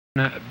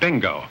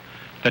Bingo.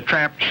 The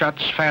trap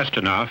shuts fast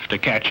enough to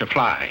catch a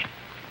fly.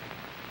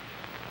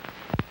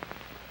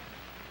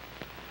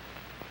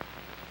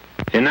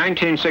 In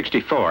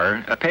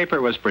 1964, a paper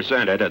was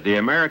presented at the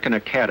American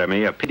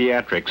Academy of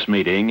Pediatrics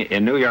meeting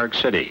in New York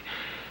City,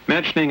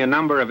 mentioning a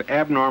number of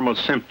abnormal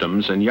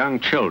symptoms in young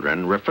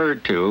children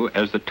referred to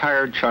as the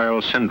tired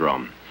child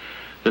syndrome.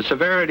 The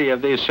severity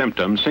of these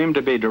symptoms seemed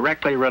to be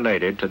directly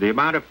related to the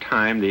amount of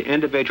time the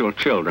individual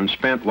children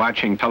spent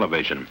watching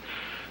television.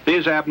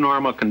 These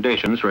abnormal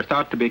conditions were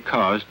thought to be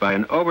caused by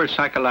an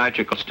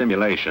over-psychological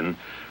stimulation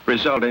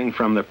resulting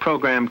from the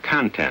program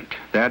content,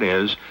 that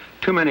is,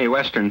 too many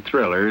Western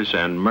thrillers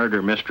and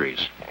murder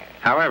mysteries.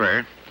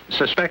 However,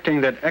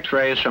 suspecting that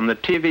X-rays from the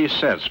TV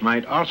sets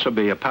might also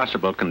be a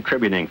possible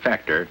contributing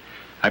factor,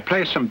 I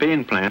placed some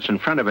bean plants in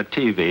front of a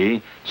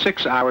TV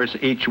 6 hours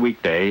each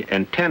weekday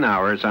and 10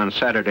 hours on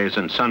Saturdays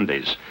and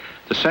Sundays,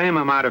 the same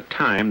amount of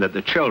time that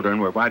the children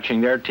were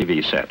watching their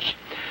TV sets.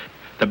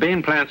 The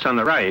bean plants on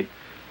the right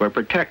were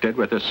protected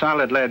with a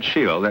solid lead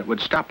shield that would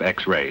stop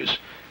X-rays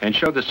and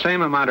showed the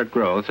same amount of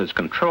growth as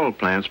control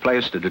plants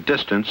placed at a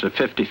distance of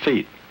 50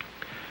 feet.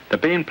 The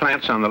bean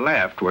plants on the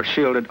left were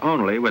shielded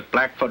only with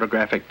black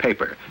photographic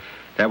paper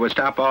that would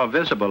stop all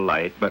visible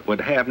light but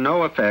would have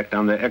no effect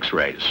on the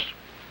X-rays.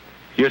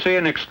 You see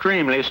an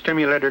extremely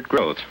stimulated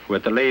growth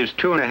with the leaves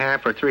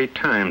 2.5 or 3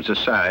 times the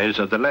size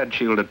of the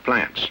lead-shielded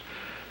plants.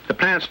 The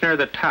plants near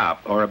the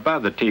top or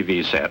above the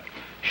TV set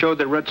showed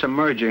the roots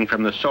emerging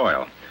from the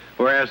soil,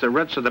 whereas the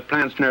roots of the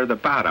plants near the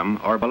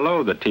bottom or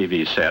below the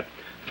TV set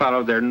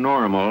followed their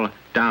normal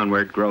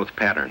downward growth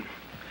pattern.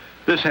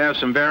 This has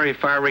some very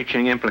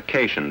far-reaching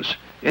implications,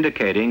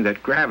 indicating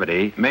that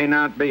gravity may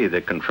not be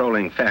the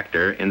controlling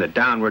factor in the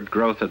downward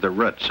growth of the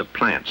roots of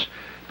plants,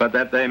 but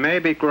that they may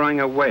be growing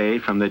away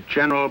from the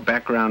general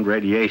background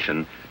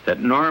radiation that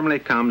normally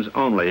comes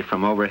only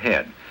from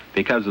overhead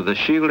because of the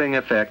shielding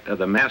effect of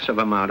the massive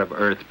amount of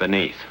earth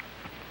beneath.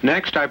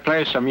 Next, I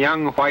placed some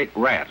young white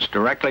rats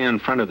directly in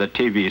front of the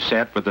TV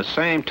set with the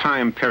same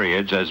time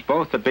periods as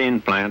both the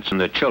bean plants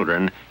and the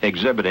children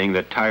exhibiting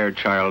the tired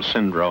child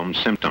syndrome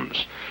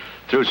symptoms.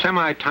 Through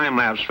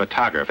semi-time-lapse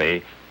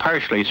photography,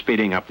 partially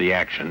speeding up the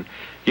action,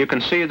 you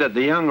can see that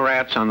the young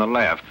rats on the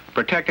left,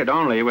 protected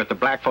only with the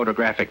black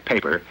photographic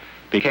paper,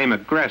 became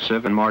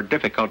aggressive and more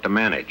difficult to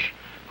manage,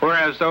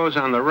 whereas those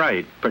on the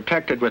right,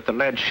 protected with the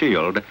lead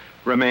shield,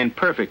 remained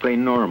perfectly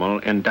normal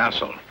and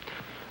docile.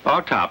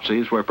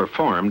 Autopsies were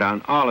performed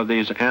on all of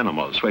these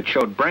animals, which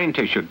showed brain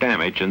tissue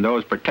damage in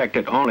those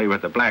protected only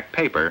with the black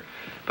paper,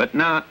 but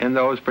not in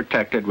those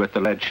protected with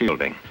the lead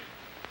shielding.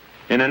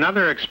 In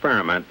another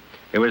experiment,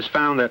 it was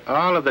found that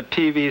all of the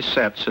TV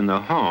sets in the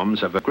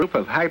homes of a group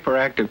of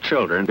hyperactive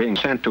children being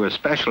sent to a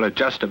special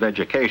adjustive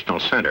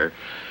educational center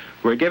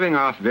were giving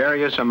off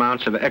various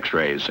amounts of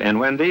X-rays, and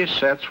when these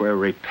sets were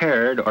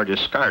repaired or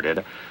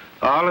discarded,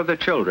 all of the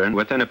children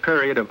within a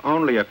period of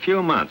only a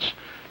few months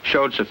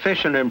showed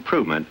sufficient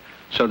improvement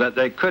so that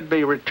they could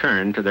be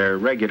returned to their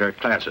regular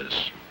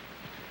classes.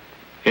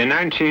 In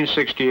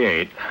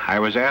 1968, I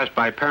was asked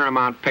by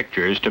Paramount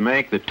Pictures to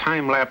make the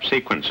time-lapse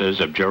sequences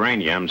of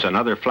geraniums and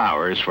other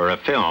flowers for a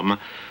film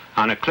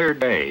on a clear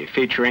day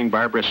featuring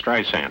Barbra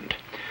Streisand.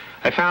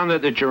 I found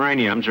that the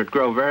geraniums would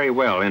grow very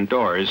well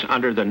indoors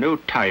under the new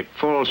type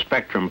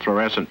full-spectrum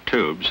fluorescent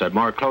tubes that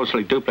more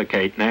closely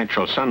duplicate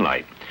natural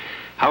sunlight.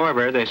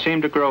 However, they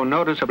seem to grow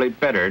noticeably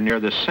better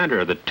near the center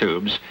of the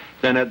tubes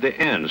than at the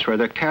ends where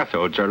the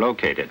cathodes are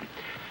located.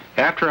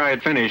 After I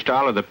had finished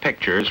all of the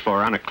pictures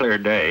for On a Clear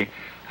Day,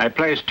 I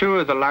placed 2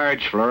 of the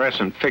large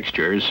fluorescent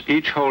fixtures,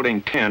 each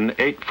holding 10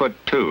 8-foot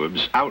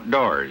tubes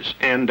outdoors,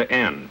 end to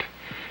end.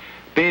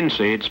 Bean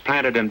seeds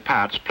planted in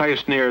pots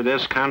placed near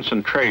this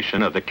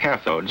concentration of the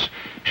cathodes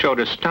showed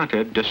a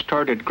stunted,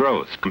 distorted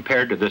growth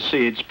compared to the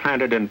seeds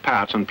planted in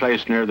pots and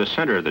placed near the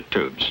center of the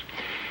tubes.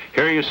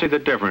 Here you see the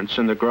difference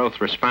in the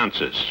growth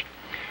responses.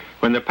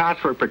 When the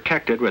pots were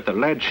protected with a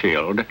lead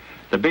shield,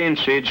 the bean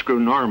seeds grew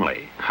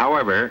normally.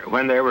 However,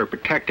 when they were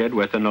protected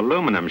with an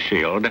aluminum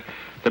shield,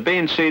 the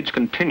bean seeds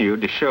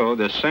continued to show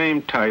the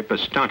same type of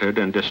stunted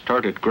and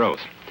distorted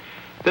growth.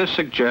 This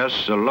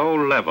suggests a low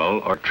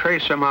level or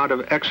trace amount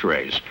of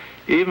X-rays,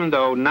 even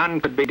though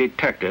none could be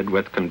detected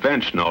with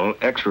conventional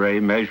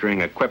X-ray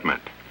measuring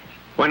equipment.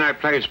 When I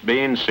placed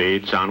bean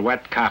seeds on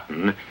wet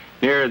cotton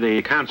near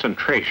the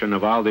concentration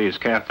of all these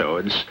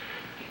cathodes,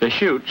 the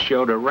shoots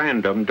showed a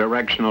random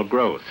directional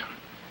growth,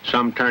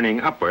 some turning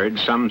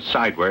upwards, some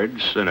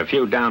sidewards, and a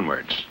few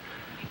downwards.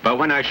 But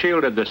when I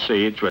shielded the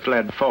seeds with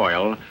lead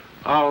foil,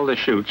 all the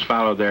shoots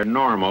followed their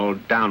normal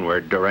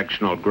downward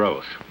directional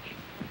growth.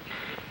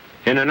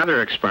 In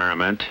another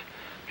experiment,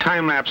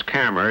 time-lapse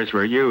cameras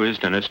were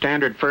used in a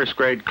standard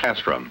first-grade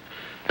classroom,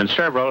 and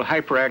several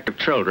hyperactive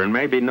children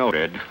may be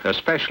noted,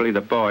 especially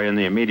the boy in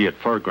the immediate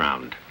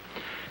foreground.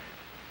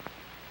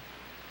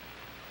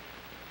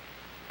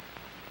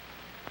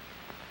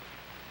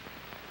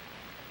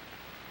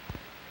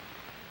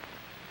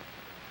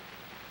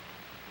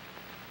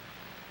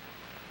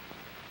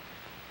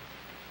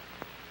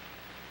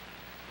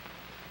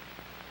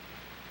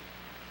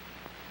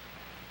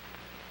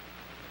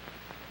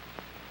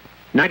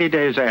 90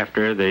 days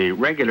after, the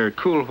regular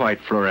cool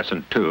white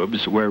fluorescent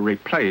tubes were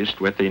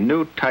replaced with the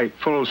new type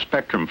full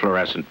spectrum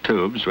fluorescent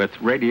tubes with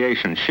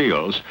radiation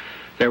shields,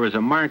 there was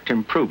a marked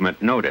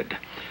improvement noted,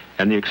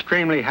 and the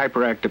extremely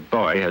hyperactive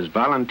boy has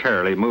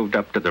voluntarily moved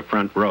up to the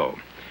front row.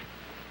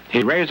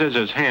 He raises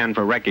his hand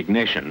for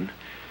recognition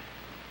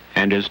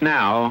and is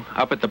now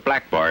up at the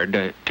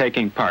blackboard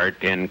taking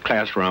part in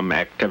classroom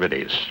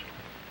activities.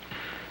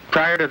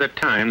 Prior to the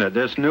time that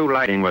this new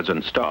lighting was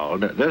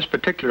installed, this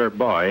particular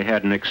boy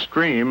had an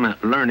extreme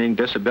learning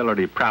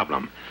disability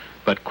problem,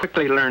 but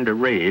quickly learned to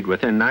read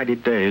within 90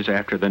 days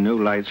after the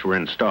new lights were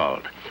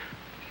installed.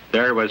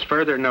 There was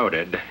further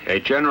noted a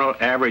general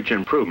average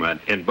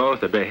improvement in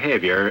both the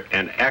behavior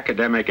and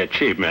academic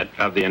achievement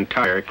of the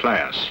entire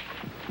class.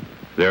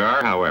 There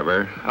are,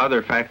 however,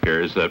 other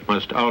factors that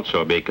must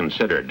also be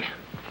considered.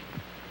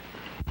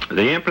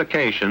 The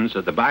implications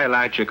of the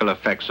biological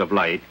effects of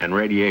light and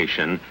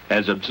radiation,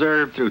 as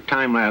observed through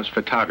time-lapse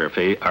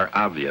photography, are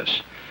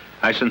obvious.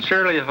 I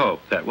sincerely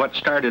hope that what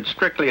started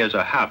strictly as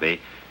a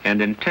hobby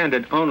and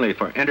intended only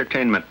for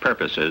entertainment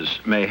purposes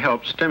may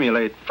help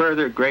stimulate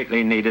further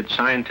greatly needed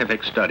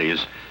scientific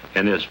studies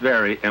in this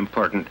very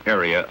important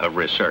area of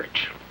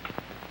research.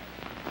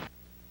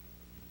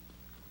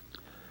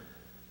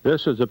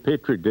 This is a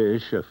petri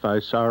dish of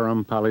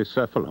Physarum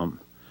polycephalum,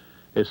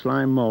 a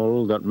slime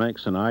mold that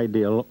makes an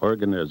ideal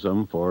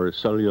organism for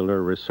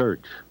cellular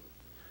research.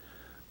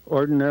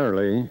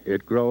 Ordinarily,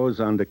 it grows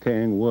on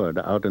decaying wood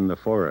out in the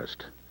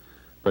forest,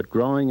 but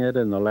growing it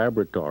in the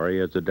laboratory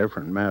is a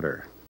different matter.